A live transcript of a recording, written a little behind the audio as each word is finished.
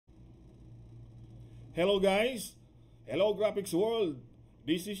Hello guys, hello graphics world.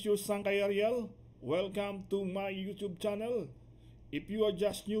 This is your Sangkai Ariel. Welcome to my YouTube channel. If you are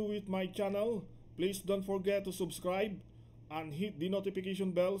just new with my channel, please don't forget to subscribe and hit the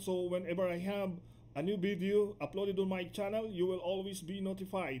notification bell so whenever I have a new video uploaded on my channel, you will always be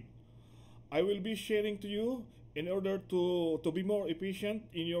notified. I will be sharing to you in order to be more efficient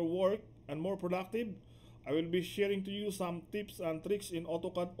in your work and more productive. I will be sharing to you some tips and tricks in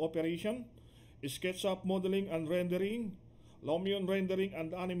AutoCAD operation, Sketchup modeling and rendering, Lumion rendering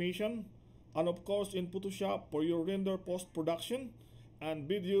and animation, and of course in Photoshop for your render post-production and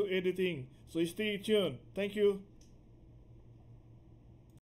video editing. So stay tuned. Thank you.